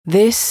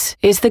This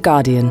is The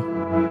Guardian.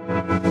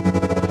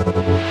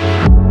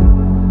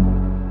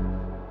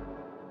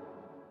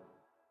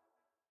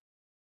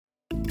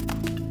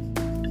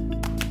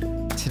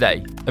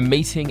 Today, a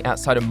meeting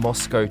outside a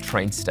Moscow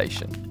train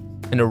station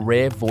and a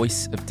rare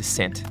voice of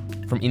dissent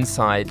from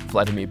inside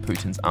Vladimir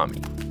Putin's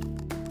army.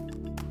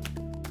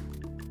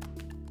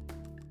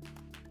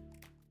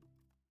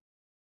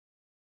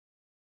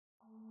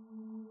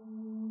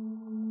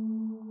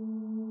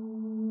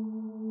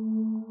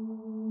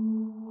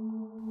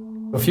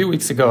 A few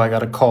weeks ago, I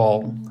got a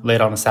call late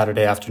on a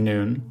Saturday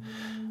afternoon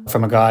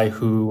from a guy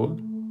who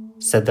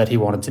said that he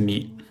wanted to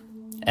meet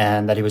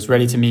and that he was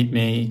ready to meet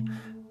me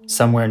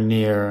somewhere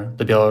near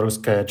the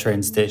Beloruskaya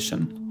train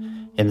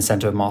station in the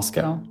center of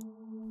Moscow.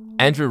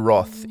 Andrew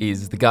Roth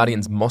is The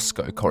Guardian's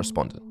Moscow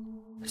correspondent.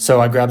 So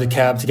I grabbed a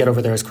cab to get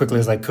over there as quickly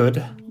as I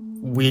could.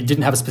 We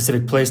didn't have a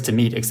specific place to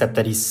meet, except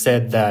that he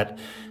said that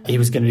he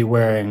was going to be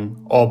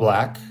wearing all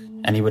black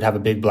and he would have a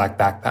big black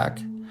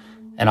backpack.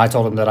 And I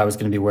told him that I was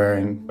going to be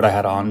wearing what I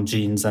had on,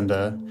 jeans and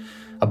a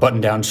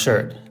button-down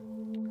shirt.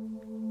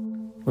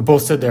 We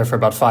both stood there for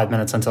about 5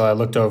 minutes until I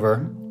looked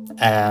over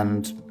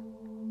and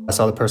I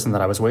saw the person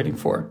that I was waiting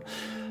for.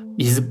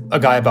 He's a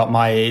guy about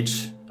my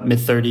age,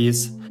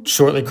 mid-30s,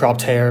 shortly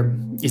cropped hair.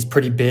 He's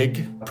pretty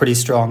big, pretty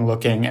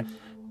strong-looking.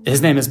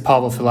 His name is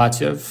Pavel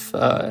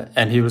Filatyev,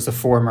 and he was a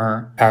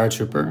former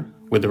paratrooper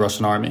with the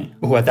Russian army,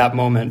 who at that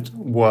moment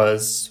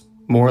was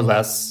more or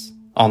less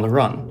on the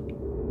run.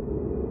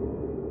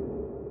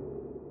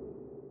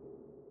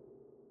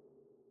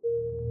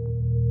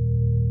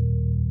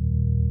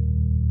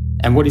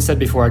 And what he said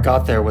before I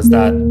got there was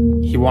that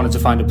he wanted to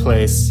find a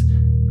place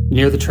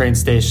near the train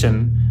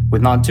station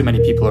with not too many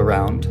people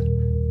around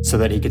so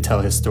that he could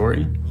tell his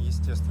story.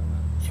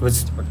 It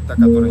was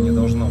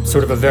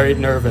sort of a very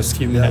nervous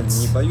few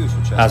minutes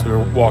as we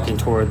were walking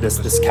toward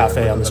this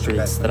cafe on the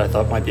streets that I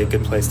thought might be a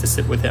good place to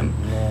sit with him.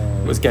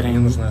 It was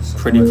getting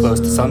pretty close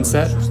to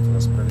sunset.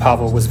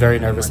 Pavel was very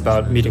nervous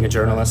about meeting a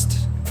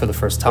journalist for the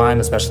first time,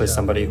 especially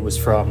somebody who was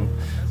from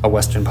a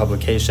Western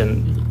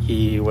publication.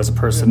 He was a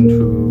person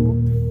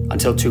who,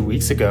 until 2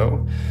 weeks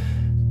ago,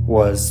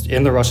 was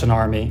in the Russian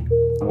army,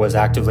 was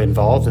actively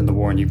involved in the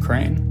war in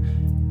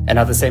Ukraine. And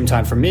at the same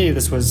time, for me,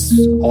 this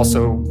was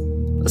also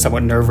a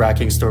somewhat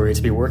nerve-wracking story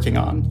to be working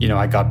on. You know,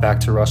 I got back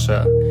to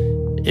Russia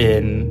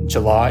in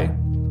July.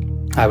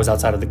 I was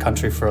outside of the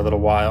country for a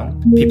little while.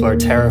 People are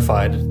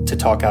terrified to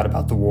talk out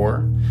about the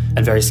war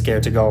and very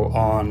scared to go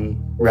on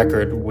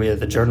record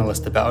with a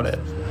journalist about it.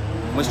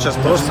 Мы сейчас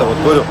просто,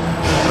 говорю,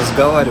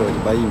 разговаривать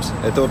боимся.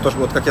 Это вот то,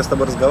 что как я с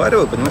тобой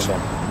разговариваю, понимаешь?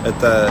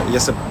 Это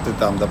если ты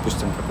там,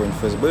 допустим, какой-нибудь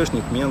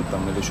ФСБшник, мент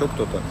там, или еще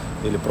кто-то,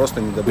 или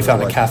просто недоброжелатель. We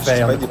found a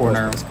cafe on the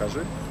corner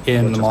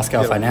in the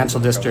Moscow Financial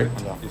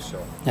District,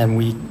 and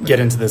we get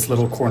into this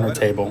little corner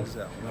table,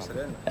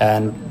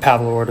 and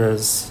Pavel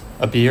orders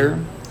a beer,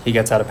 he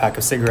gets out a pack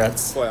of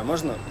cigarettes,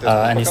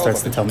 and he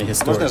starts to tell me his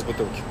story.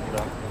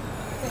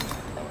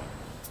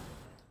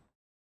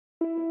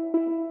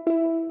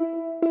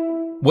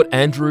 What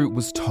Andrew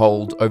was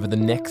told over the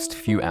next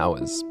few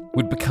hours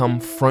would become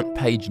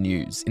front-page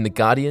news in The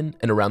Guardian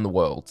and around the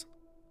world.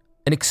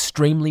 An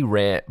extremely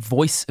rare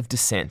voice of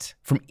dissent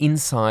from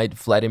inside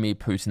Vladimir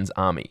Putin's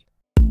army.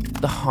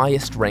 The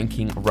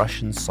highest-ranking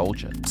Russian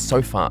soldier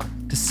so far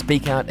to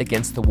speak out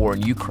against the war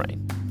in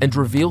Ukraine and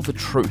reveal the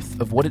truth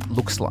of what it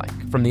looks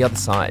like from the other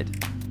side,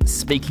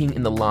 speaking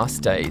in the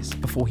last days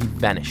before he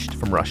vanished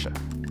from Russia.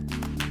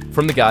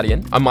 From The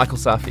Guardian, I'm Michael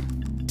Safi.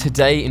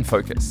 Today in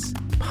focus,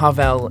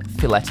 Pavel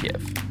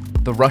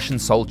Filatyev, the Russian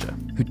soldier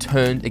who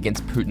turned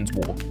against Putin's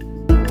war.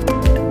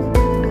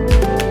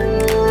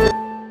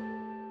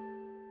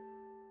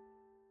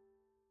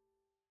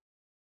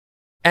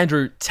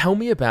 Andrew, tell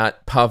me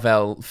about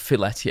Pavel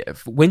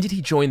Filatyev. When did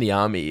he join the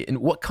army and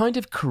what kind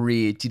of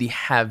career did he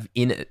have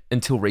in it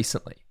until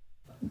recently?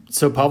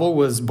 So Pavel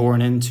was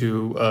born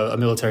into a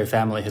military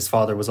family. His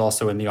father was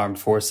also in the armed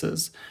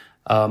forces.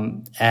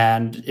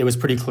 And it was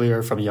pretty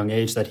clear from a young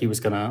age that he was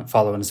going to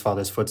follow in his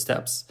father's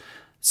footsteps.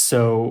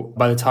 So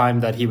by the time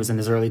that he was in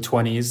his early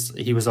 20s,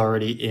 he was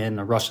already in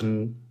a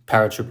Russian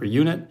paratrooper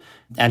unit,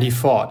 and he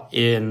fought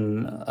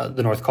in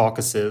the North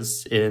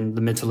Caucasus in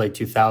the mid to late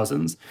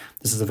 2000s.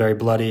 This is a very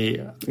bloody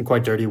and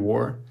quite dirty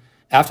war.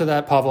 After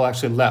that, Pavel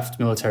actually left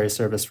military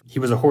service. He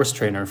was a horse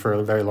trainer for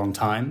a very long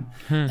time,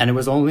 and it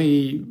was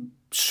only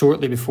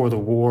shortly before the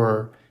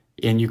war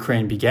in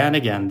Ukraine began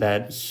again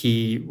that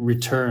he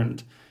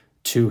returned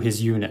to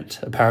his unit,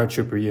 a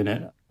paratrooper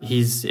unit.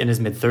 He's in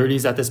his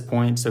mid-30s at this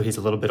point, so he's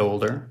a little bit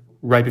older.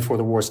 Right before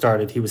the war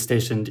started, he was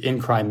stationed in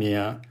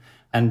Crimea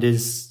and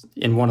is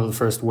in one of the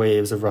first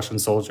waves of Russian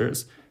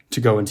soldiers to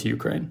go into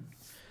Ukraine.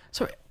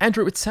 So,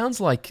 Andrew, it sounds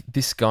like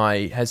this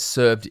guy has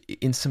served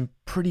in some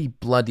pretty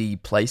bloody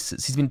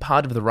places. He's been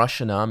part of the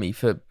Russian army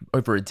for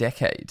over a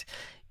decade.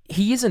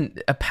 He isn't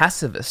a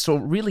pacifist or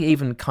really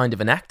even kind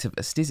of an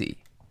activist, is he?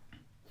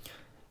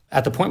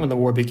 At the point when the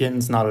war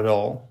begins, not at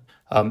all.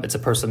 It's a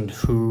person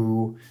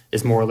who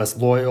is more or less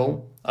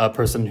loyal, a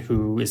person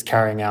who is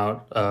carrying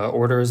out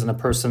orders, and a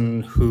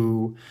person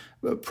who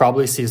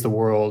probably sees the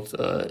world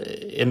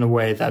in a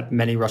way that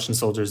many Russian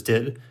soldiers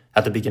did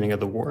at the beginning of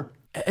the war.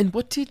 And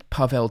what did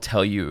Pavel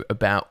tell you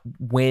about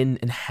when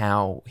and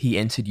how he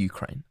entered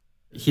Ukraine?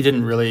 He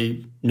didn't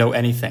really know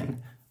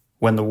anything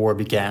when the war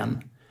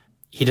began.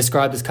 He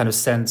described this kind of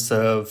sense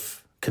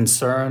of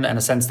concern and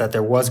a sense that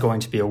there was going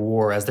to be a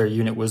war as their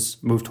unit was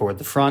moved toward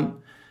the front,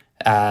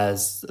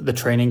 as the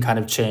training kind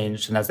of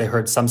changed, and as they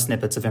heard some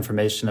snippets of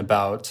information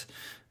about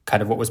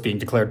kind of what was being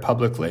declared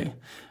publicly.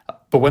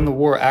 But when the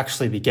war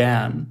actually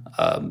began,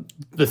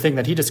 the thing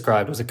that he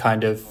described was a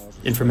kind of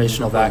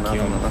informational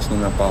vacuum.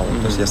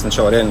 То есть я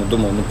сначала реально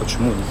думал,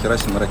 почему, нихера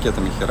себе мы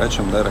ракетами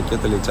херачим, да,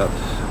 ракеты летят.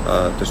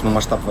 То есть,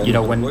 масштаб войны. You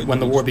know, when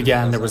the war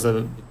began, there was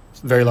a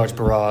very large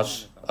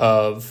barrage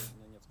of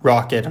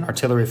rocket and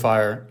artillery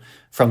fire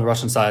from the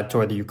Russian side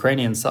toward the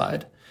Ukrainian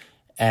side.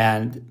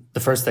 And the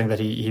first thing that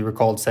he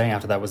recalled saying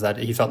after that was that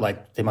he felt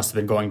like they must have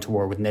been going to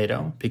war with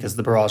NATO because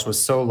the barrage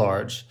was so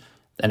large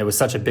and it was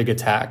such a big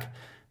attack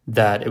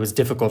that it was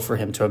difficult for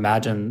him to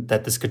imagine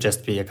that this could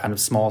just be a kind of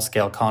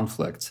small-scale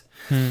conflict.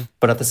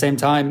 But at the same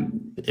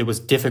time, it was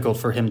difficult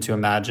for him to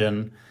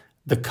imagine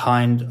the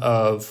kind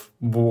of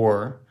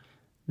war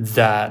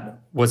that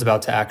was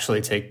about to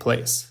actually take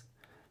place.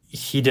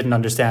 He didn't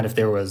understand if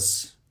there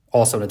was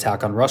also an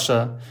attack on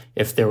Russia,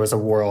 if there was a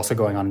war also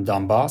going on in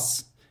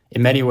Donbass.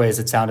 In many ways,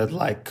 it sounded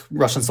like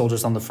Russian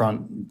soldiers on the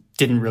front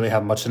didn't really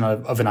have much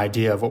of an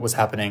idea of what was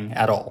happening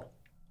at all.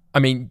 I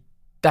mean,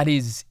 that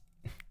is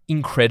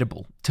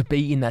incredible to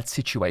be in that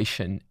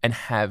situation and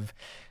have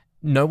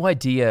no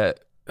idea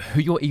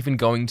who you're even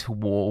going to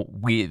war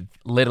with,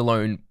 let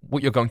alone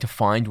what you're going to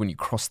find when you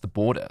cross the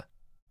border.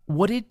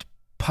 What did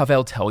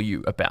Pavel tell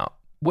you about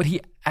what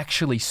he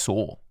actually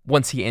saw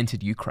once he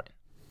entered Ukraine?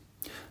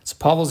 So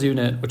Pavel's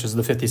unit, which is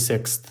the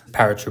 56th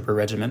Paratrooper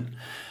Regiment,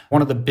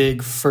 one of the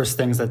big first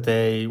things that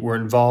they were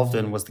involved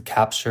in was the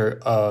capture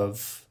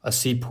of a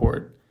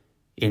seaport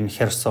in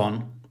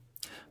Kherson,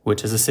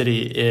 which is a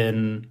city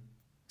in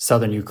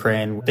southern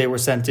Ukraine. They were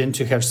sent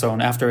into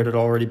Kherson after it had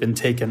already been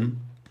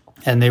taken,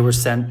 and they were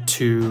sent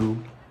to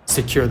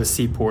secure the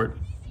seaport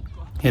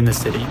in the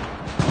city.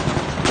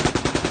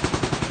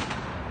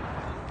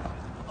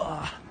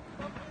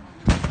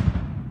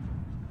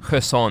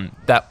 Kherson,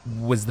 that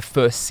was the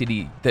first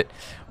city that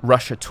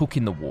Russia took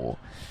in the war.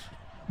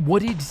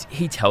 What did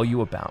he tell you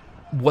about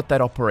what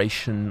that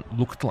operation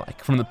looked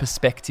like from the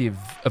perspective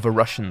of a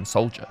Russian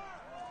soldier?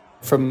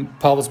 From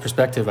Pavel's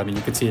perspective, I mean,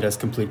 you could see it as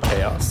complete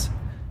chaos.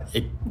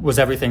 It was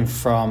everything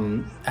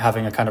from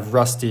having a kind of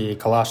rusty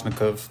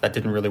Kalashnikov that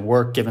didn't really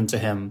work given to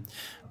him,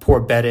 poor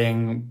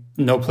bedding,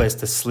 no place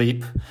to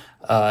sleep,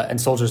 and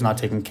soldiers not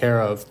taken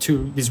care of,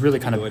 to these really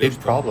kind of big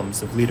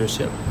problems of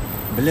leadership.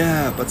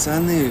 Бля,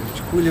 пацаны,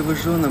 хули вы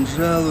женам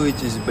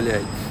жалуетесь,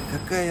 блядь?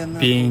 Какая нахуй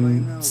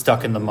Being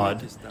stuck in the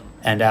mud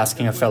and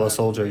asking a fellow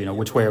soldier, you know,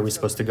 which way are we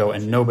supposed to go,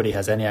 and nobody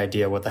has any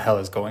idea what the hell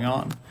is going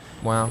on.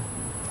 Wow.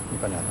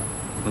 Непонятно.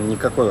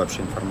 Никакой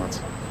вообще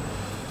информации.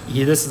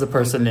 This is a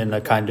person in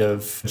a kind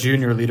of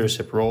junior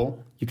leadership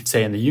role, you could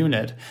say, in the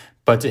unit,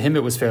 but to him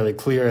it was fairly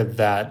clear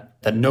that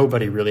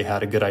nobody really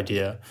had a good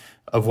idea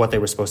of what they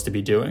were supposed to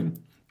be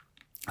doing.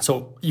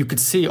 So you could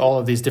see all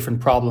of these different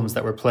problems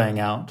that were playing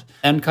out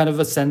and kind of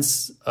a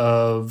sense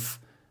of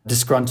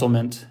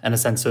disgruntlement and a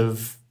sense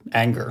of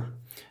anger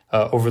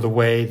over the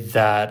way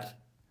that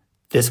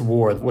this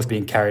war was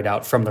being carried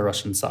out from the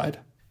Russian side.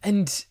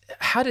 And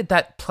how did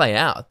that play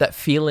out, that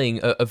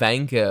feeling of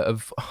anger,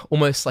 of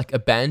almost like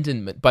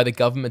abandonment by the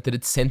government that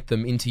had sent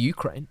them into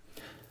Ukraine?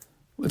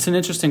 It's an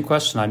interesting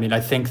question. I mean, I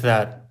think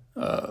that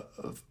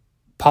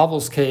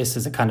Pavel's case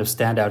is a kind of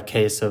standout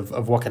case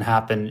of what can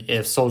happen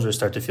if soldiers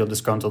start to feel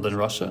disgruntled in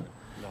Russia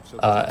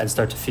and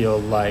start to feel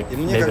like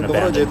they've been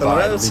abandoned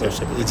by the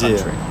leadership of the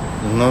country.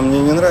 Но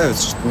мне не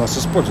нравится, что нас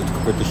используют в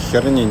какой-то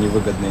херне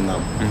невыгодной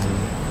нам.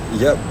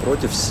 Я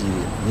против Сирии.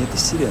 Мне эта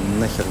Сирия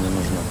нахер не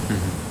нужна.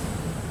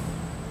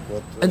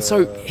 And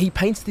so he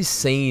paints this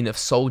scene of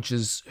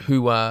soldiers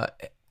who are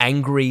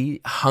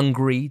angry,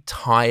 hungry,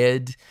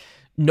 tired,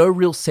 no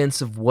real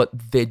sense of what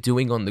they're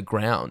doing on the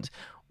ground.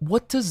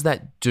 What does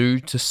that do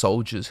to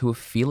soldiers who are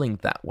feeling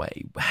that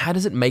way? How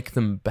does it make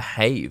them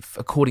behave,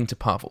 according to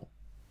Pavel?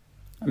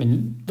 I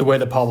mean, the way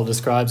that Pavel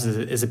describes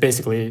is it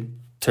basically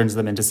turns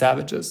them into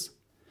savages.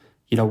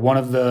 You know, one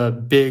of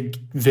the big,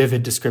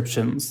 vivid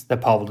descriptions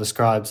that Pavel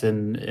describes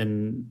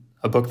in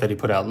a book that he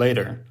put out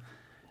later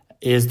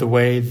is the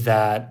way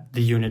that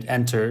the unit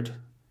entered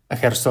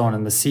Kherson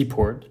in the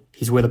seaport.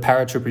 He's with a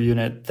paratrooper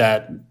unit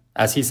that,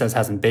 as he says,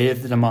 hasn't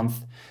bathed in a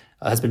month,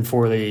 has been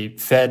poorly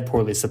fed,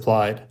 poorly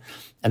supplied.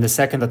 And the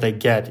second that they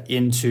get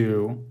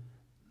into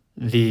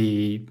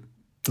the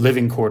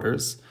living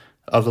quarters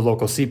of the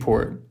local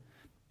seaport,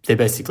 they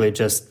basically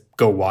just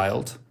go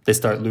wild. They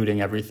start looting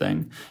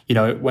everything. You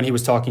know, when he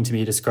was talking to me,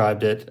 he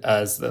described it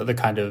as the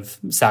kind of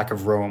sack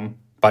of Rome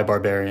by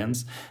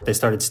barbarians. They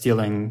started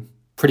stealing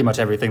pretty much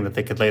everything that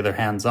they could lay their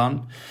hands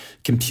on.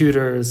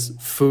 Computers,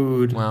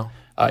 food. Wow.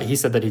 He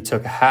said that he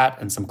took a hat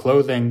and some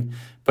clothing,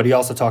 but he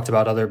also talked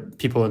about other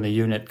people in the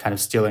unit kind of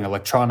stealing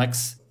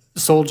electronics.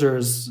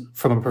 soldiers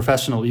from a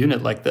professional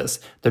unit like this,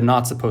 they're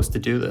not supposed to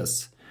do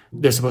this.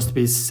 They're supposed to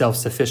be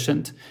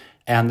self-sufficient.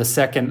 And the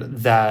second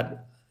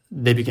that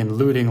they begin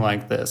looting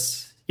like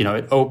this,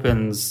 it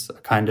opens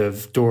a kind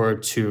of door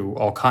to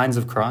all kinds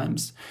of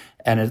crimes.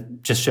 And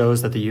it just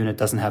shows that the unit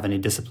doesn't have any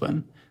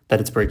discipline, that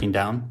it's breaking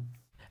down.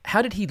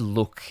 How did he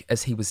look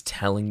as he was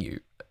telling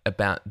you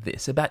about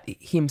this, about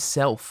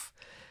himself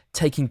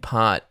taking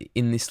part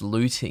in this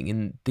looting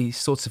and these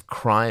sorts of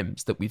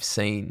crimes that we've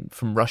seen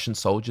from Russian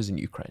soldiers in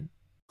Ukraine?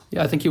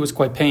 Yeah, I think he was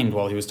quite pained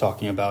while he was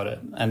talking about it.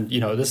 And,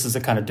 this is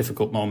a kind of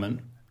difficult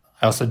moment.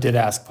 I also did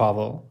ask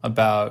Pavel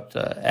about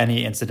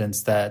any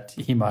incidents that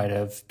he might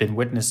have been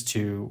witness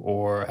to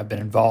or have been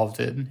involved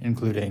in,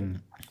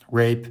 including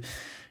rape,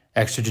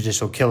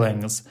 extrajudicial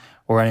killings,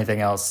 or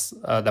anything else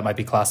that might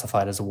be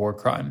classified as a war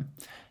crime.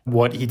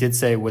 What he did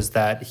say was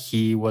that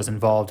he was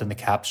involved in the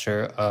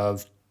capture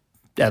of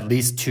at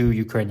least 2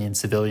 Ukrainian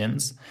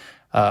civilians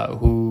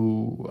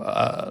who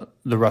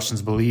the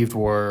Russians believed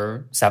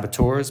were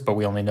saboteurs, but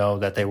we only know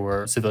that they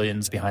were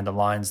civilians behind the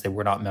lines. They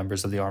were not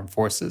members of the armed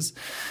forces.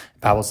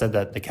 Pavel said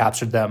that they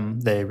captured them,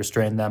 they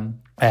restrained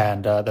them,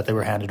 and that they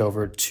were handed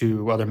over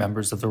to other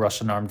members of the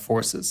Russian armed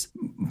forces.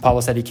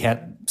 Pavel said he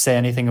can't say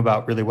anything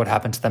about really what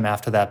happened to them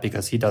after that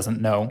because he doesn't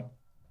know.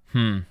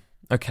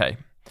 Okay.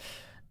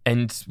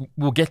 And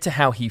we'll get to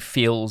how he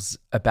feels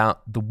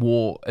about the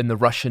war and the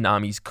Russian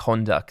army's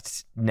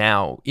conduct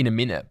now in a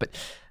minute. But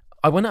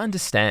I want to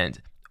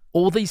understand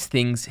all these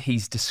things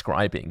he's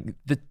describing,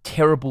 the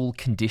terrible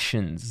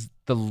conditions,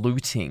 the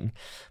looting,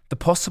 the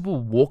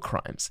possible war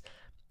crimes.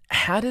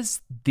 How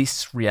does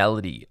this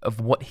reality of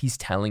what he's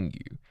telling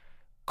you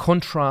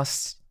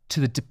contrast to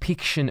the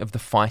depiction of the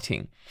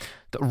fighting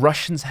that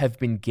Russians have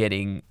been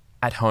getting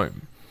at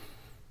home?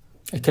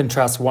 It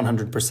contrasts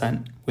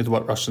 100% with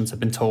what Russians have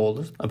been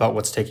told about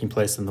what's taking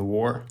place in the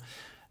war.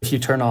 If you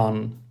turn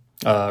on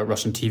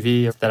Russian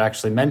TV, that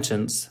actually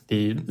mentions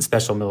the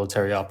special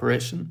military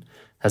operation,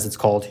 as it's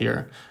called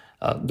here.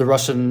 The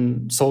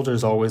Russian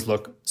soldiers always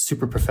look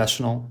super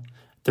professional.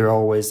 They're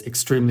always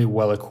extremely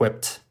well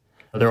equipped.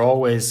 They're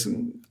always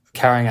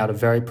carrying out a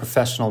very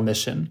professional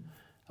mission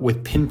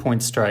with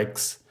pinpoint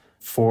strikes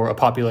for a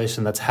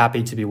population that's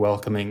happy to be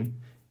welcoming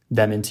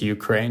them into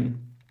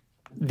Ukraine.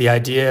 The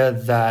idea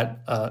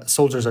that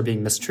soldiers are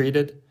being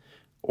mistreated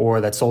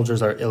or that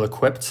soldiers are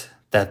ill-equipped,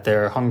 that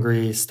they're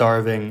hungry,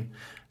 starving,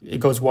 it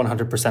goes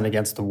 100%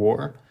 against the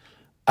war.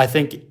 I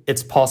think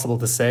it's possible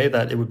to say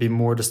that it would be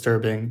more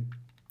disturbing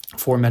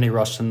for many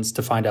Russians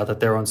to find out that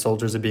their own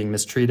soldiers are being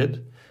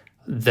mistreated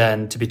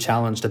than to be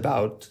challenged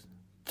about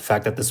the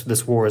fact that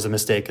this war is a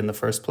mistake in the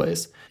first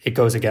place. It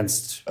goes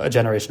against a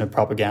generation of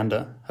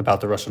propaganda about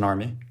the Russian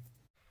army.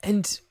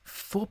 And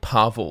for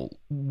Pavel,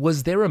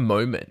 was there a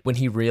moment when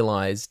he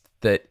realized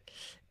that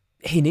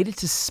he needed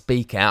to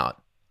speak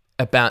out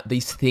about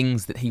these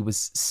things that he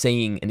was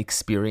seeing and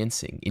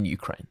experiencing in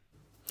Ukraine?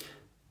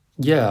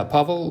 Yeah,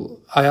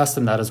 Pavel, I asked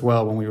him that as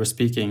well when we were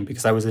speaking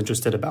because I was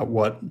interested about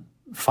what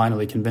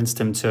finally convinced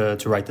him to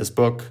write this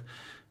book,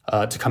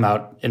 to come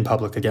out in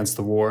public against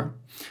the war.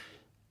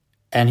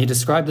 And he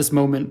described this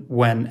moment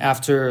when,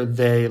 after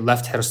they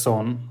left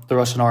Kherson, the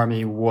Russian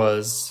army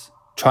was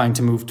trying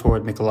to move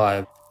toward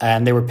Mykolaiv,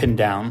 and they were pinned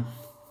down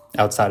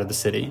outside of the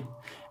city.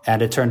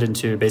 And it turned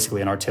into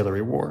basically an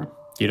artillery war.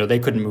 They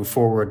couldn't move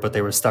forward, but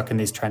they were stuck in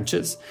these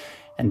trenches.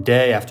 And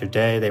day after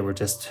day, they were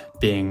just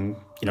being,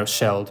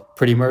 shelled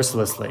pretty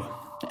mercilessly.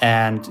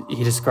 And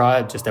he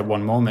described just at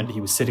one moment,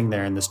 he was sitting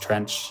there in this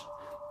trench,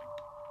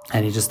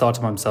 and he just thought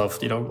to himself,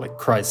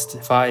 Christ,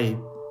 if I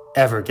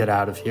ever get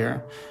out of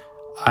here,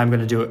 I'm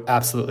going to do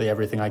absolutely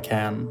everything I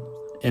can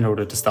in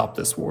order to stop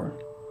this war.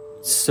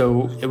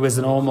 So it was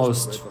an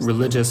almost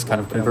religious kind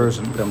of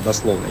conversion. Прям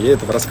дословно. Я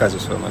это в рассказе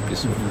своем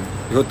описываю.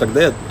 И вот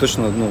тогда я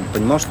точно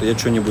понимал, что я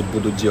что-нибудь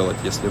буду делать.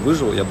 Если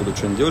выживу, я буду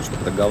что-нибудь делать,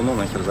 чтобы это говно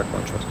нахер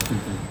закончилось.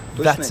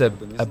 That's a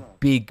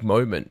big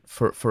moment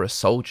for a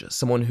soldier,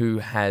 someone who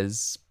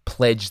has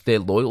pledged their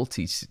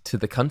loyalty to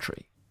the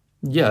country.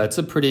 Yeah, it's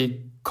a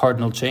pretty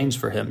cardinal change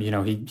for him. He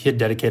had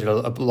dedicated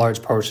a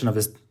large portion of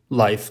his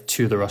life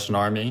to the Russian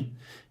army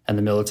and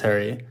the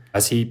military.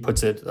 As he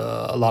puts it,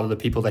 a lot of the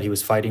people that he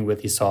was fighting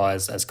with he saw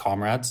as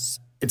comrades.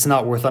 It's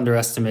not worth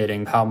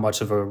underestimating how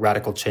much of a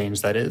radical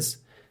change that is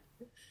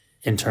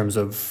in terms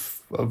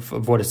of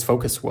what his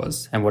focus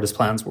was and what his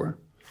plans were.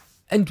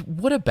 And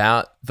what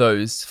about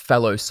those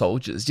fellow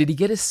soldiers? Did he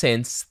get a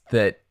sense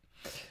that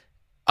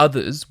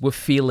others were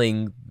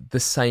feeling the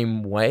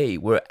same way,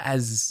 were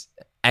as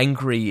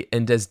angry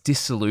and as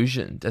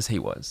disillusioned as he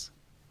was?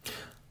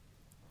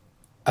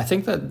 I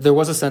think that there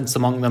was a sense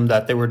among them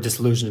that they were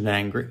disillusioned and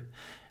angry,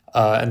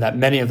 and that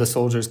many of the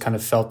soldiers kind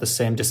of felt the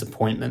same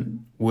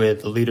disappointment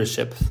with the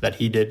leadership that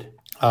he did.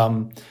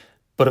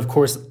 But of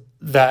course,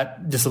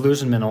 that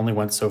disillusionment only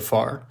went so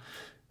far.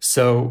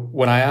 So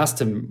when I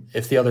asked him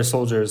if the other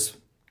soldiers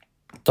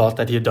thought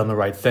that he had done the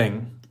right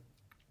thing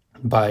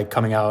by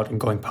coming out and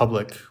going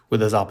public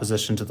with his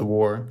opposition to the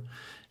war,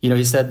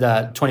 He said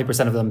that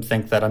 20% of them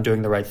think that I'm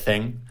doing the right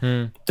thing.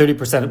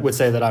 30% would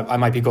say that I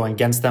might be going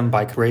against them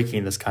by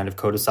breaking this kind of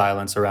code of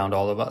silence around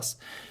all of us.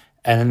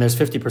 And then there's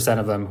 50%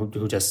 of them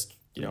who just,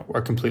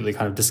 are completely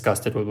kind of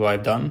disgusted with what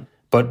I've done.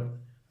 But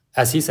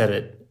as he said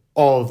it,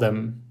 all of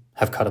them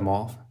have cut him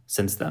off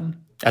since then.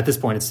 At this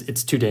point,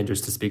 it's too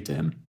dangerous to speak to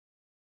him.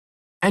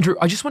 Andrew,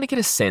 I just want to get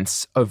a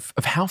sense of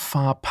how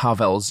far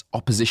Pavel's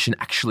opposition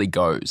actually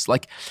goes.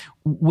 Like,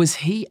 was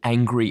he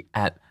angry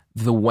at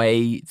the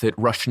way that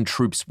Russian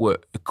troops were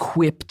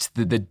equipped,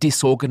 the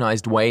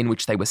disorganized way in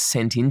which they were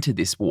sent into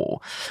this war?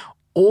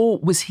 Or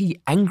was he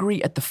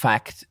angry at the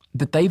fact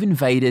that they've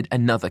invaded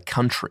another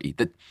country,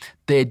 that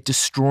they're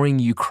destroying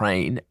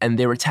Ukraine and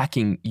they're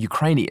attacking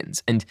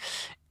Ukrainians? And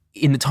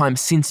in the time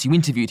since you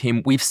interviewed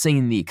him, we've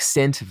seen the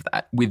extent of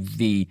that with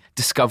the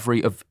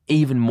discovery of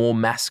even more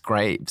mass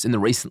graves in the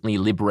recently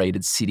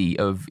liberated city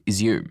of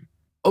Izium.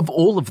 Of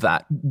all of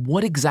that,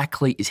 what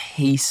exactly is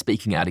he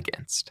speaking out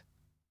against?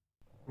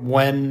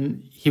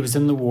 When he was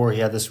in the war, he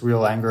had this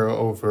real anger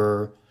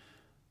over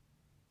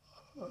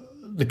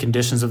the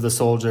conditions of the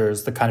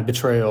soldiers, the kind of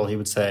betrayal, he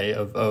would say,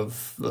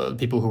 of the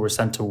people who were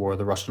sent to war,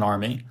 the Russian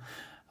army.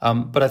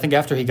 But I think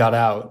after he got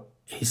out,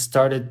 he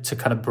started to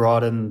kind of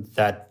broaden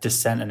that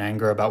dissent and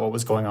anger about what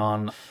was going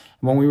on.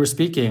 When we were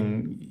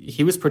speaking,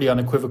 he was pretty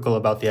unequivocal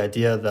about the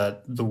idea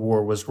that the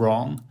war was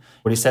wrong.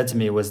 What he said to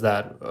me was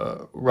that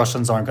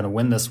Russians aren't going to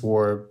win this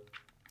war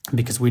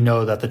because we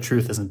know that the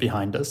truth isn't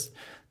behind us,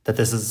 that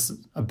this is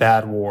a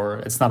bad war,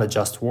 it's not a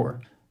just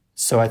war.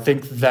 So I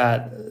think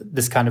that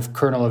this kind of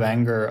kernel of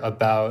anger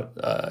about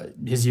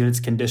his unit's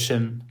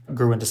condition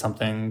grew into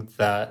something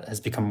that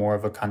has become more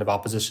of a kind of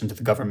opposition to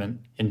the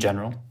government in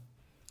general.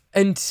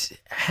 And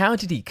how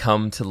did he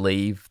come to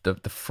leave the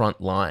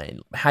front line?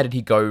 How did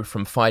he go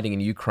from fighting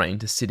in Ukraine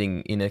to sitting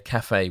in a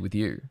cafe with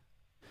you?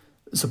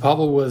 So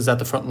Pavel was at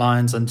the front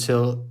lines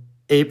until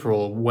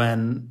April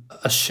when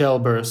a shell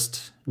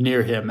burst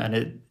near him and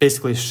it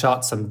basically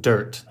shot some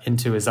dirt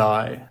into his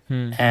eye.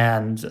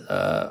 And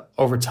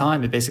over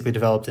time, it basically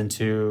developed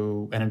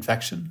into an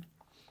infection.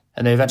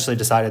 And they eventually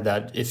decided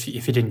that if he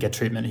didn't get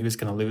treatment, he was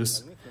going to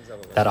lose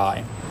that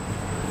eye.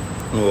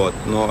 So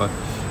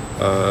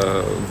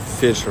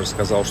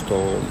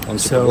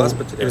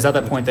it was at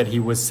that point that he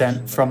was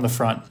sent from the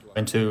front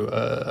into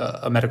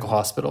a medical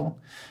hospital.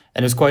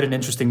 And it was quite an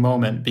interesting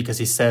moment because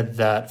he said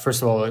that,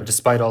 first of all,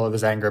 despite all of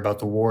his anger about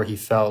the war, he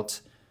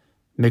felt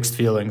mixed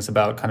feelings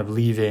about kind of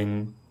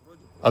leaving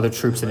other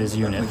troops in his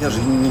unit.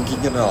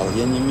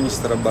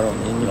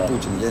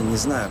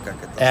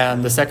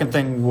 And the second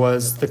thing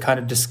was the kind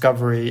of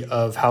discovery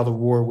of how the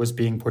war was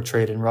being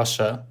portrayed in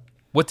Russia.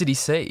 What did he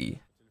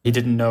see? He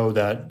didn't know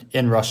that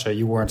in Russia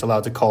you weren't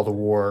allowed to call the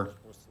war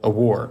a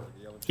war.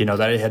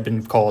 That it had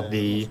been called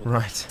the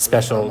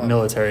special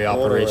military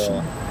operation.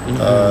 And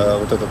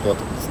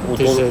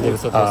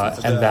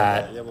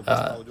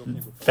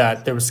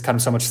that there was kind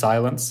of so much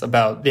silence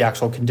about the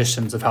actual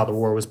conditions of how the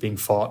war was being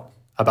fought,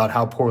 about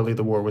how poorly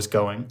the war was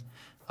going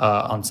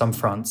on some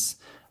fronts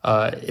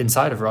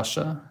inside of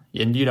Russia.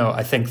 And,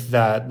 I think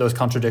that those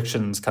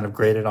contradictions kind of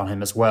grated on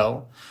him as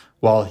well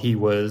while he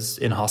was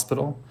in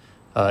hospital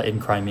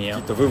in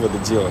Crimea.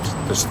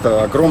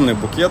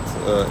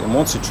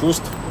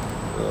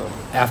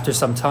 After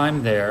some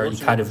time there, he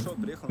kind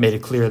of made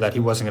it clear that he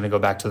wasn't going to go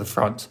back to the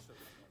front.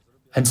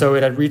 And so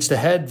it had reached a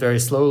head very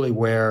slowly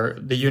where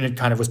the unit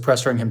kind of was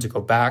pressuring him to go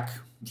back.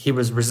 He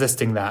was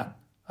resisting that,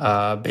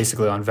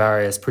 basically on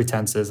various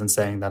pretenses and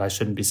saying that I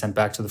shouldn't be sent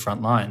back to the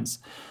front lines.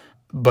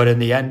 But in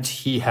the end,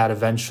 he had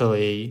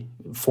eventually,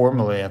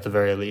 formally at the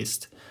very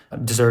least,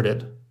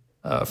 deserted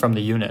from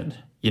the unit,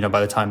 by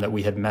the time that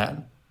we had met.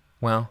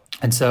 Wow.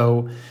 And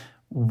so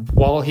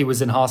while he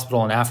was in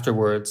hospital and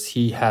afterwards,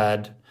 he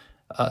had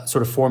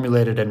sort of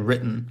formulated and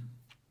written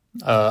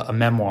a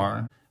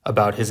memoir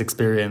about his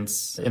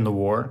experience in the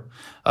war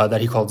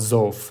that he called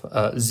Zov,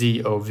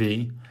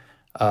 Z-O-V.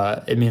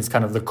 It means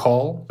kind of the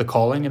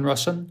calling in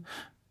Russian,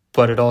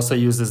 but it also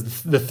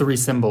uses the three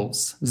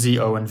symbols, Z,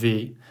 O, and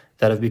V,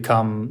 that have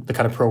become the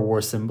kind of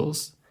pro-war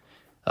symbols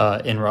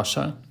in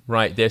Russia.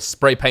 Right, they're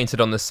spray painted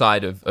on the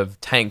side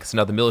of tanks and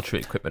other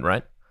military equipment,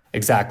 right?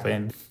 Exactly.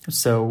 And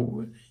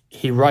so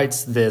he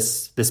writes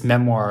this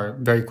memoir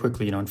very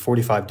quickly, in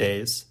 45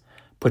 days,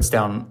 puts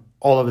down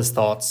all of his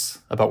thoughts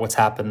about what's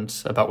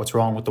happened, about what's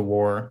wrong with the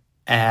war.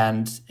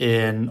 And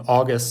in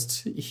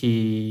August,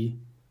 he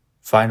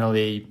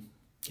finally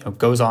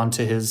goes on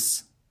to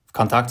his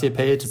Kontakte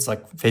page. It's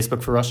like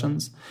Facebook for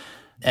Russians.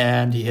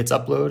 And he hits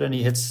upload and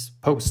he hits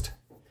post.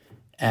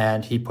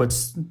 And he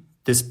puts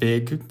this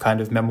big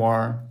kind of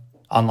memoir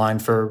online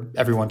for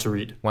everyone to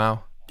read.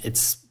 Wow.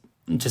 It's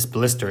just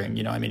blistering,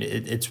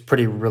 it's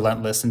pretty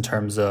relentless in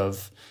terms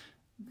of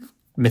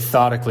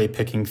methodically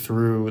picking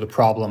through the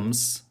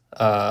problems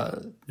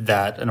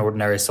that an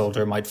ordinary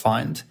soldier might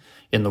find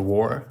in the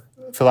war.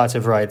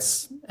 Filatov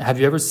writes, "Have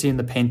you ever seen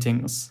the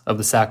paintings of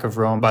the sack of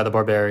Rome by the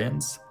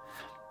barbarians?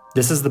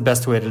 This is the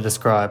best way to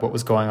describe what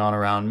was going on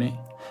around me.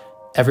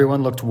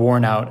 Everyone looked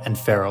worn out and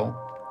feral,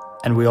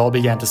 and we all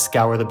began to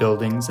scour the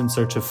buildings in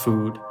search of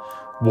food,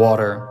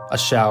 water, a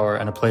shower,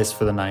 and a place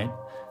for the night.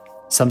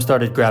 Some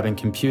started grabbing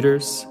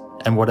computers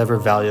and whatever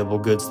valuable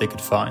goods they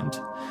could find.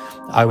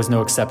 I was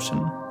no exception.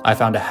 I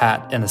found a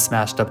hat in a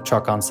smashed-up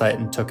truck on site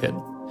and took it.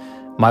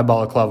 My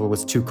balaclava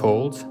was too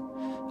cold.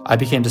 I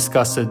became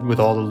disgusted with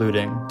all the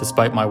looting,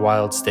 despite my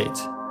wild state.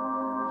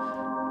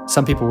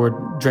 Some people were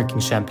drinking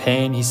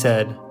champagne, he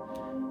said.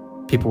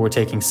 People were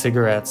taking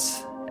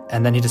cigarettes.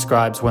 And then he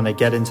describes when they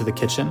get into the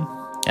kitchen,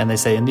 and they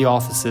say in the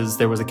offices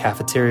there was a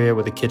cafeteria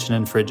with a kitchen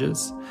and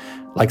fridges.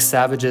 Like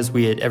savages,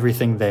 we ate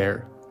everything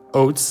there.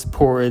 Oats,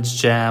 porridge,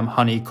 jam,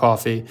 honey,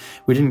 coffee.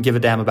 We didn't give a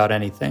damn about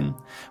anything.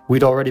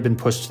 We'd already been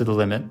pushed to the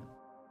limit.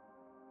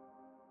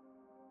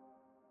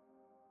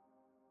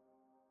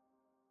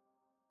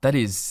 That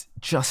is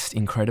just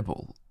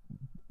incredible.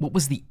 What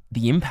was the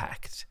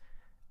impact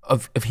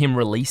of him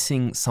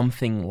releasing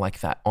something like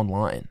that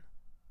online?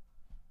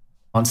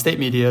 On state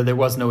media, there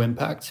was no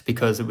impact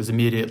because it was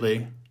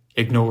immediately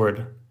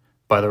ignored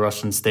by the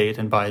Russian state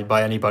and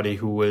by anybody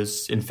who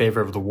was in favor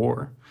of the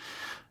war.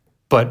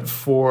 But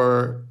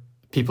for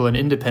people in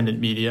independent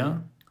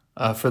media,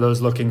 for those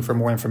looking for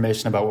more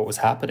information about what was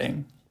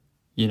happening,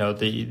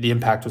 the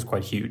impact was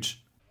quite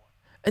huge.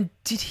 And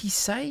did he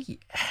say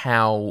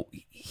how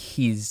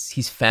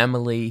his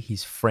family,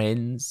 his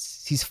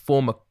friends, his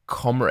former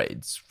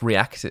comrades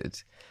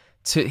reacted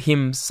to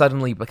him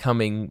suddenly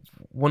becoming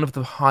one of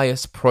the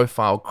highest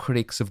profile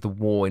critics of the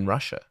war in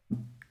Russia?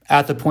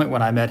 At the point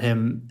when I met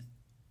him,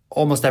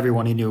 almost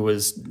everyone he knew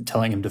was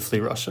telling him to flee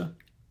Russia.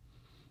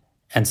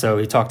 And so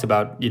he talked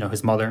about,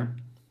 his mother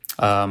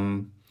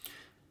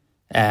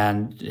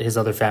and his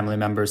other family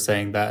members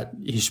saying that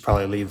he should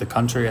probably leave the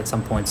country at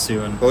some point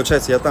soon.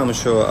 Получается, я там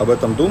еще об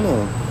этом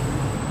думал.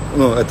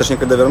 Это ж не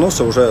когда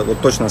вернулся, уже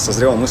вот точно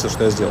созрела мысль,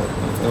 что я сделал.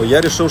 Я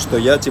решил, что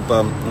я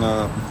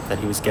that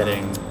he was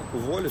getting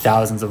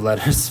thousands of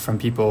letters from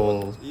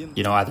people,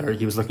 either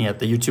he was looking at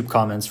the YouTube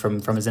comments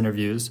from his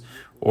interviews,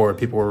 or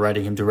people were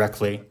writing him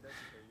directly,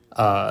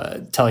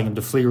 telling him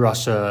to flee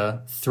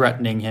Russia,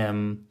 threatening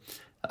him,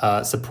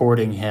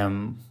 supporting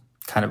him,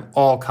 kind of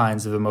all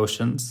kinds of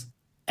emotions.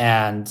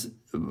 And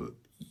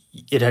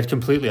it had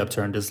completely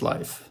upturned his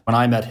life. When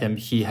I met him,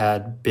 he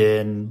had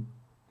been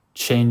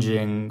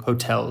changing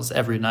hotels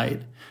every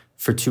night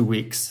for 2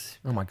 weeks.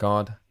 Oh my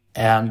God.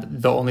 And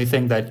the only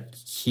thing that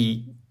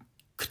he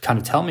could kind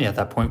of tell me at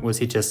that point was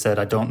he just said,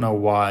 I don't know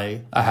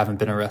why I haven't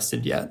been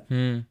arrested yet.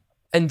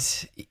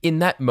 And in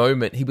that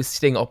moment, he was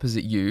sitting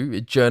opposite you,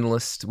 a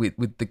journalist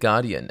with The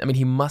Guardian. I mean,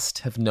 he must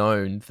have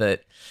known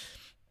that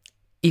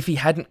if he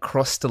hadn't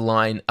crossed the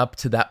line up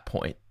to that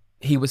point,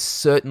 he was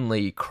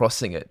certainly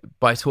crossing it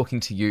by talking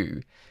to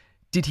you.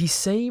 Did he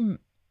seem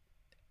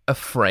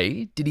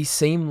afraid? Did he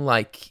seem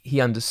like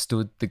he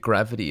understood the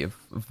gravity of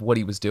what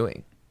he was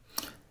doing?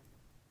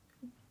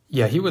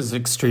 Yeah, he was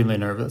extremely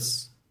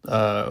nervous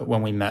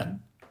when we met,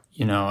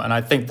 and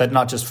I think that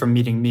not just from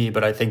meeting me,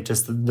 but I think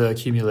just the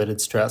accumulated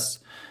stress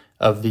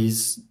of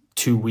these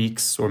 2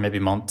 weeks or maybe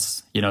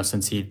months,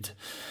 since he'd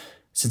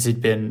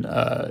been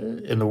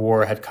in the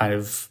war had kind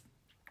of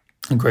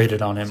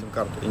graded on him.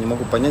 Я не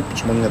могу понять,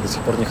 почему меня до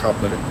сих пор не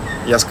хапнули.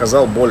 Я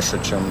сказал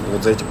больше, чем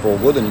вот за эти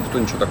полгода никто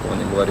ничего такого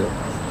не говорил.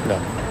 Да.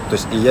 То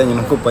есть и я не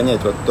могу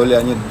понять, вот то ли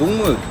они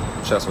думают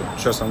сейчас вот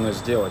что со мной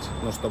сделать,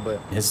 чтобы...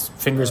 His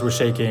fingers were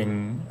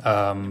shaking.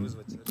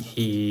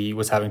 He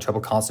was having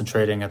trouble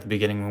concentrating at the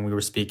beginning when we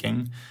were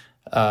speaking.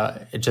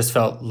 It just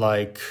felt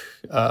like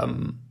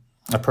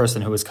a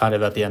person who was kind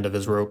of at the end of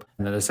his rope.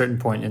 And at a certain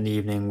point in the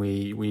evening,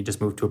 we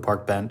just moved to a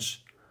park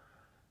bench.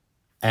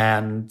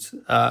 And,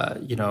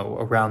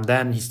 around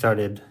then he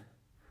started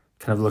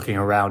kind of looking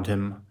around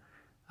him,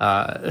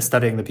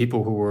 studying the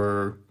people who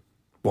were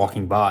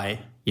walking by,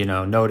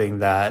 noting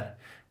that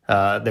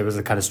there was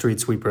a kind of street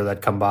sweeper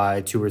that come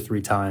by 2 or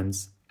 3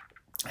 times.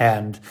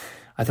 And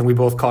I think we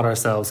both caught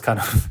ourselves kind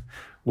of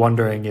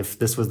wondering if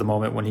this was the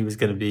moment when he was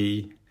going to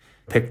be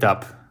picked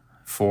up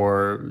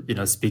for,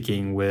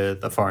 speaking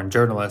with a foreign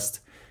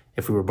journalist,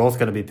 if we were both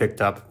going to be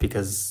picked up,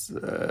 because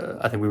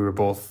I think we were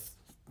both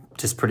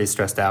just pretty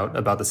stressed out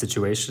about the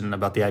situation,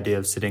 about the idea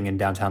of sitting in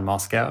downtown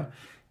Moscow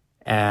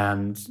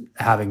and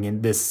having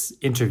in this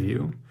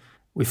interview.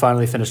 We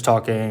finally finished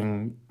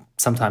talking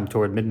sometime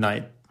toward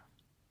midnight.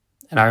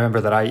 And I remember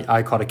that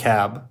I caught a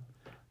cab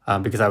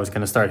because I was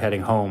going to start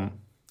heading home.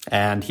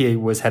 And he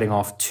was heading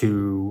off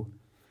to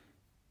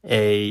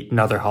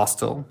another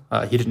hostel.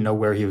 He didn't know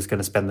where he was going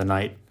to spend the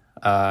night.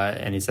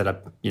 And he said,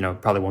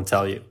 probably won't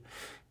tell you.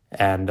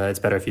 And it's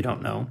better if you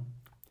don't know.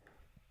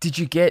 Did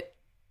you get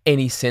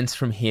any sense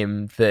from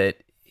him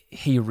that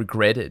he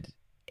regretted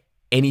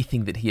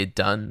anything that he had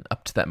done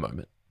up to that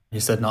moment? He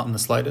said not in the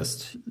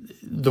slightest.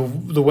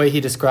 The way he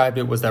described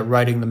it was that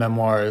writing the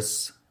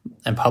memoirs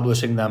and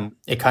publishing them,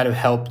 it kind of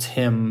helped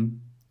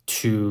him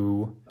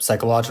to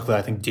psychologically,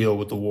 I think, deal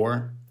with the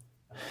war.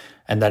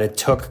 And that it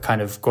took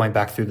kind of going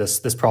back through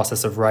this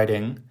process of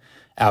writing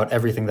out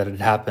everything that had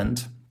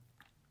happened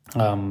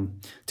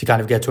to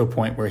kind of get to a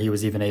point where he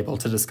was even able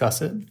to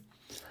discuss it.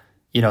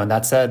 And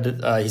that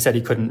said, he said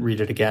he couldn't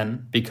read it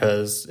again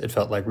because it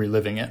felt like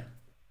reliving it.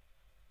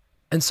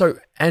 And so,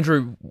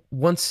 Andrew,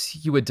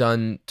 once you were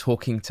done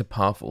talking to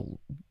Pavel,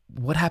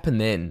 what happened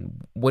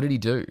then? What did he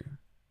do?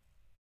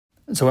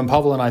 So when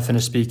Pavel and I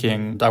finished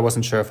speaking, I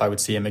wasn't sure if I would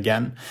see him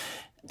again.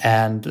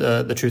 And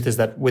the truth is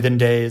that within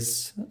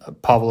days,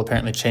 Pavel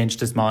apparently changed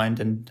his mind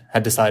and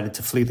had decided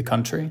to flee the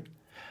country.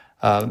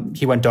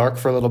 He went dark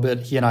for a little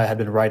bit. He and I had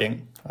been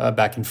writing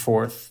back and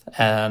forth,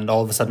 and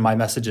all of a sudden my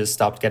messages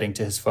stopped getting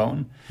to his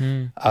phone.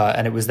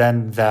 And it was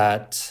then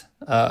that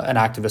an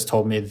activist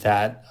told me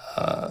that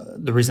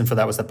the reason for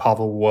that was that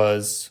Pavel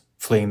was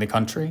fleeing the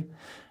country,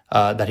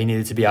 that he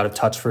needed to be out of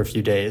touch for a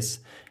few days,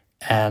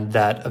 and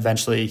that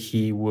eventually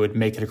he would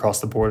make it across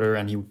the border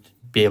and he would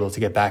be able to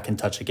get back in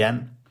touch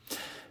again.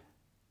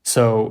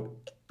 So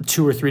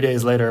 2 or 3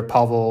 days later,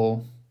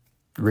 Pavel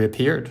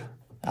reappeared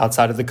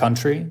outside of the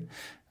country.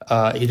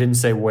 He didn't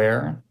say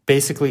where.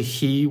 Basically,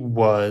 he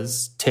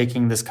was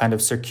taking this kind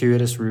of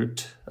circuitous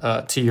route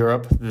to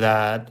Europe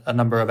that a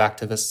number of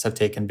activists have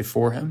taken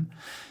before him.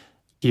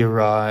 He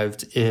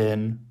arrived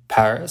in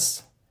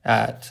Paris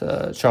at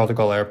Charles de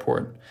Gaulle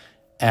Airport.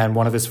 And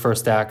one of his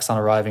first acts on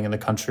arriving in the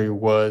country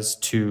was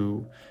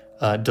to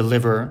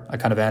deliver a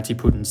kind of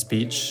anti-Putin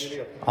speech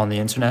on the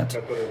internet.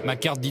 Ma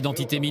carte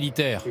d'identité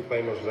militaire.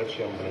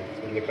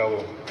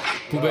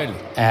 Poubelle.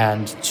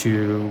 And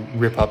to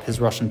rip up his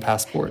Russian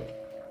passport,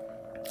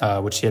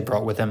 which he had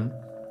brought with him,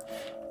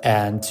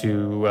 and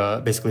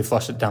to basically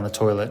flush it down the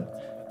toilet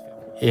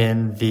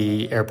in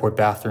the airport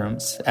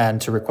bathrooms and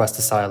to request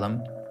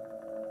asylum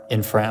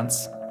in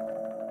France.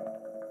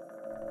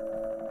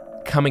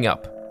 Coming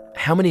up,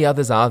 how many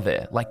others are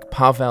there like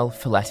Pavel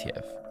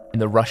Filatyev in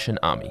the Russian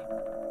army?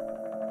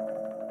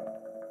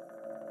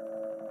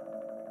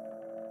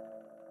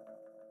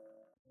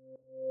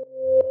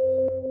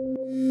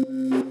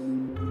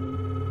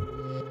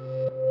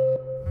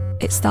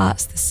 It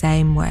starts the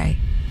same way.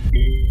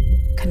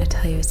 Can I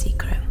tell you a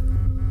secret?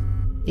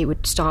 It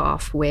would start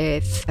off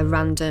with a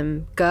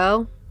random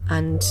girl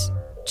and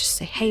just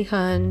say, "Hey,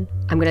 hun,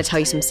 I'm going to tell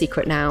you some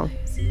secret now.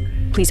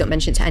 Please don't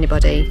mention it to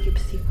anybody." Keep a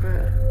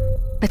secret.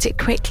 But it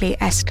quickly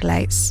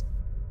escalates.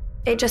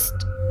 It just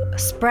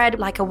spread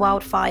like a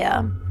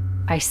wildfire.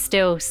 I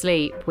still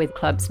sleep with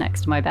clubs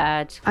next to my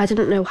bed. I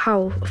didn't know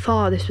how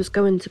far this was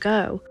going to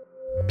go.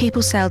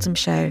 People seldom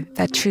show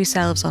their true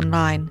selves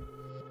online.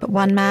 But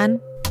one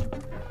man,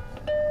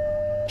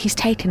 he's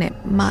taken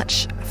it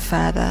much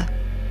further.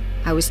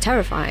 I was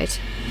terrified.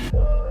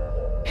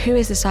 Who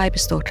is the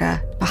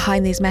cyberstalker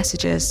behind these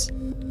messages?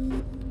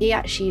 He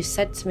actually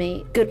said to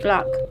me, "Good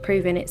luck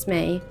proving it's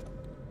me."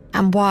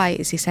 And why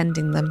is he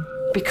sending them?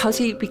 Because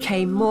he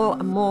became more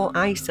and more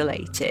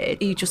isolated,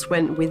 he just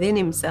went within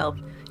himself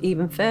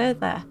even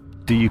further.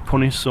 Do you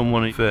punish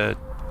someone for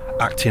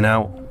acting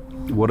out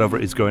whatever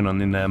is going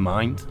on in their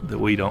mind that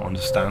we don't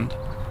understand?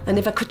 And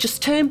if I could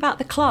just turn back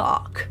the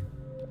clock.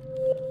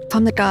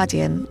 From The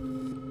Guardian,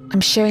 I'm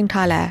Shirin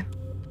Khaleh,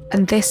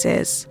 and this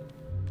is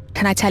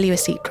Can I Tell You a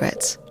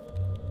Secret?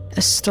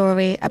 A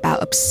story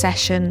about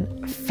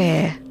obsession,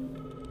 fear,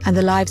 and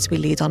the lives we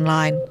lead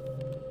online.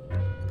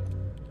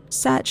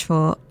 Search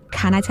for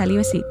Can I Tell You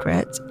a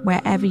Secret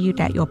wherever you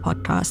get your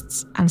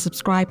podcasts and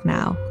subscribe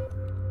now.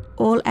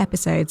 All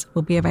episodes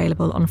will be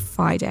available on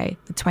Friday,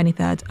 the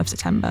 23rd of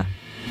September.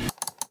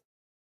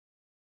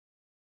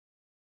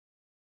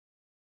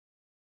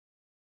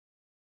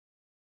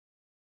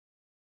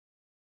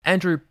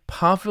 Andrew,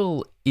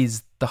 Pavel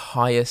is the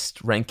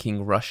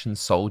highest-ranking Russian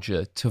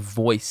soldier to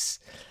voice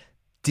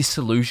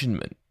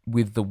disillusionment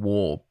with the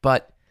war,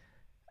 but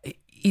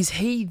is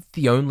he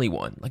the only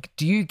one? Like,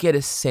 do you get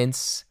a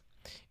sense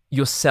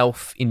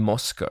yourself in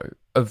Moscow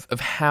of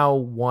how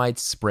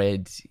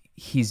widespread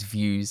his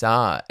views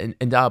are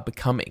and are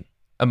becoming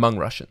among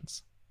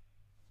Russians?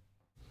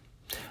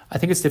 I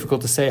think it's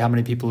difficult to say how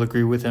many people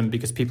agree with him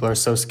because people are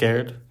so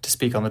scared to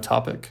speak on the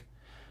topic.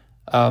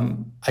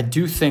 I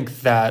do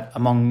think that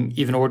among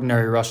even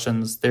ordinary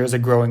Russians, there's a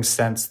growing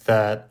sense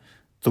that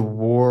the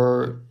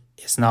war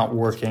is not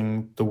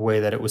working the way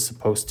that it was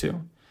supposed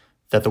to,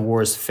 that the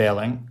war is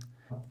failing.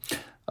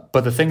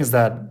 But the thing is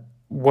that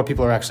what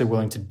people are actually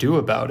willing to do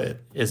about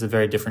it is a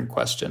very different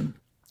question.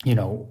 You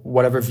know,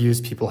 whatever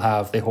views people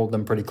have, they hold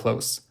them pretty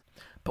close.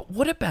 But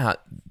what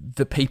about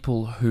the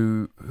people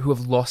who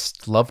have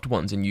lost loved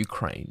ones in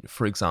Ukraine,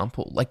 for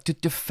example? Like,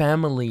 do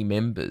family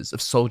members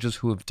of soldiers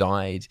who have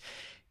died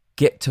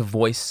get to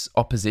voice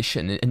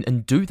opposition,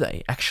 and do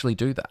they actually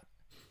do that?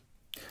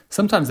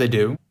 Sometimes they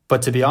do,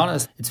 but to be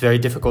honest, it's very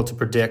difficult to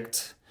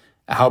predict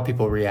how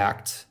people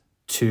react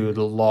to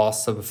the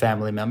loss of a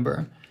family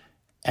member.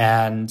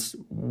 And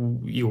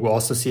you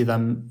also see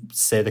them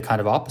say the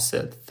kind of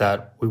opposite,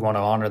 that we want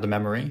to honor the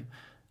memory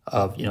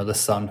of, you know, the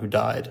son who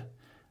died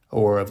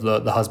or of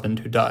the husband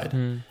who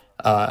died.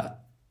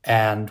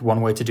 And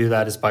one way to do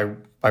that is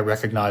by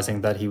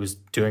recognizing that he was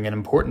doing an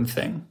important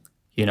thing.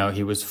 You know,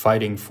 he was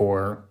fighting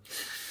for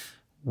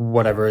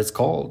whatever it's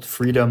called,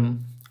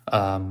 freedom,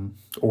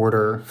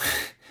 order,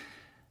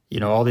 you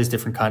know, all these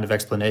different kind of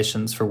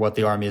explanations for what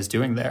the army is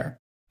doing there.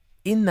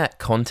 in that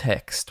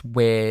context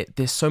where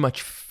there's so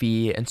much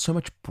fear and so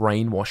much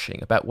brainwashing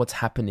about what's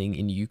happening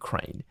in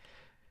Ukraine,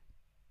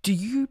 do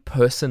you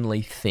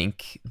personally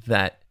think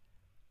that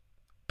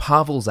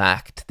Pavel's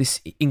act,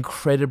 this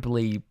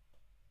incredibly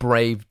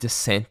brave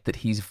dissent that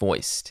he's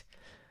voiced,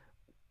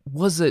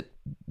 was it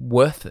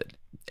worth it?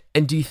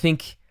 And do you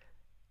think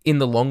in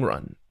the long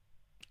run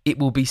it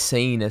will be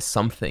seen as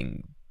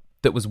something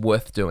that was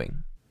worth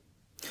doing?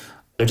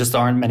 There just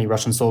aren't many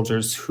Russian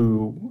soldiers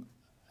who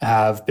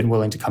have been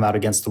willing to come out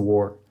against the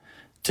war,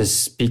 to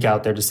speak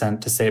out their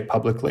dissent, to say it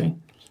publicly,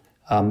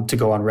 to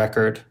go on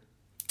record,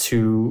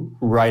 to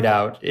write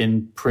out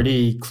in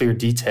pretty clear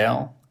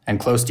detail and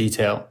close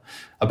detail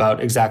about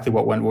exactly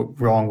what went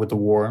wrong with the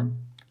war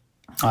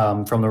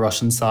from the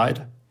Russian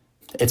side.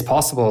 It's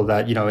possible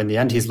that, in the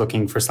end, he's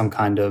looking for some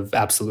kind of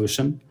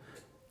absolution,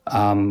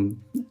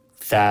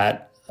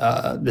 that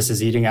this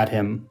is eating at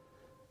him.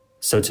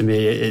 So to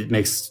me, it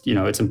makes,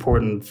 it's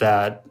important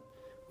that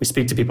we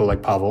speak to people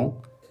like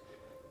Pavel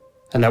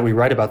and that we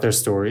write about their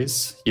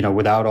stories,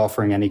 without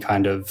offering any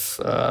kind of,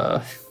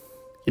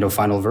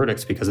 final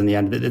verdicts, because in the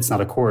end, it's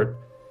not a court.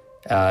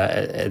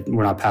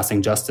 We're not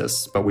passing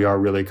justice, but we are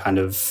really kind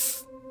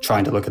of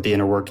trying to look at the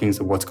inner workings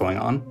of what's going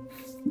on.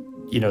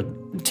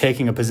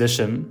 Taking a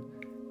position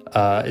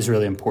is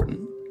really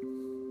important.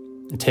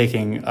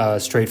 Taking a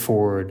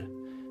straightforward,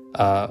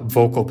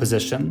 vocal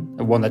position,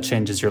 one that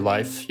changes your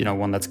life,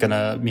 one that's going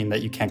to mean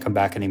that you can't come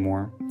back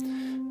anymore,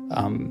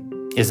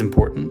 is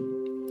important.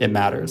 It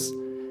matters.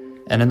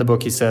 And in the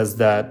book, he says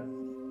that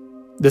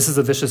this is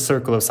a vicious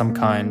circle of some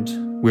kind.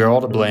 We are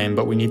all to blame,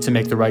 but we need to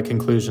make the right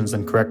conclusions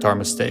and correct our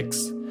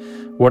mistakes.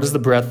 What is the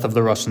breadth of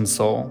the Russian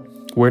soul?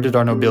 Where did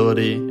our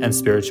nobility and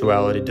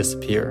spirituality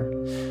disappear?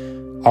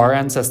 Our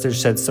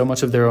ancestors shed so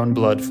much of their own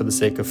blood for the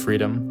sake of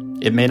freedom.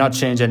 It may not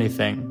change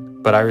anything,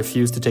 but I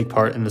refuse to take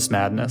part in this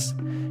madness.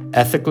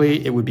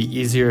 Ethically, it would be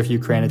easier if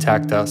Ukraine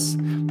attacked us,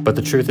 but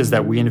the truth is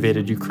that we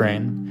invaded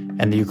Ukraine,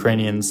 and the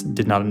Ukrainians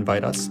did not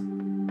invite us.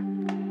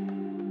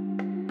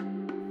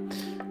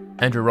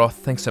 Andrew Roth,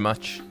 thanks so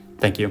much.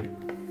 Thank you.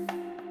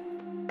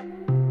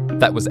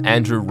 That was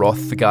Andrew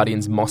Roth, The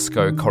Guardian's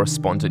Moscow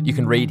correspondent. You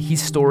can read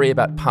his story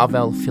about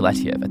Pavel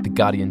Filatyev at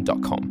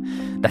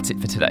theguardian.com. That's it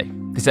for today.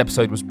 This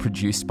episode was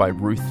produced by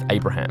Ruth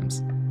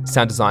Abrahams.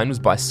 Sound design was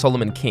by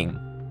Solomon King.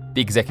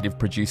 The executive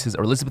producers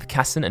are Elizabeth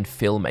Casson and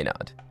Phil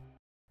Maynard.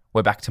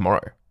 We're back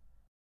tomorrow.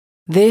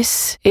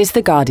 This is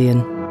The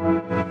Guardian.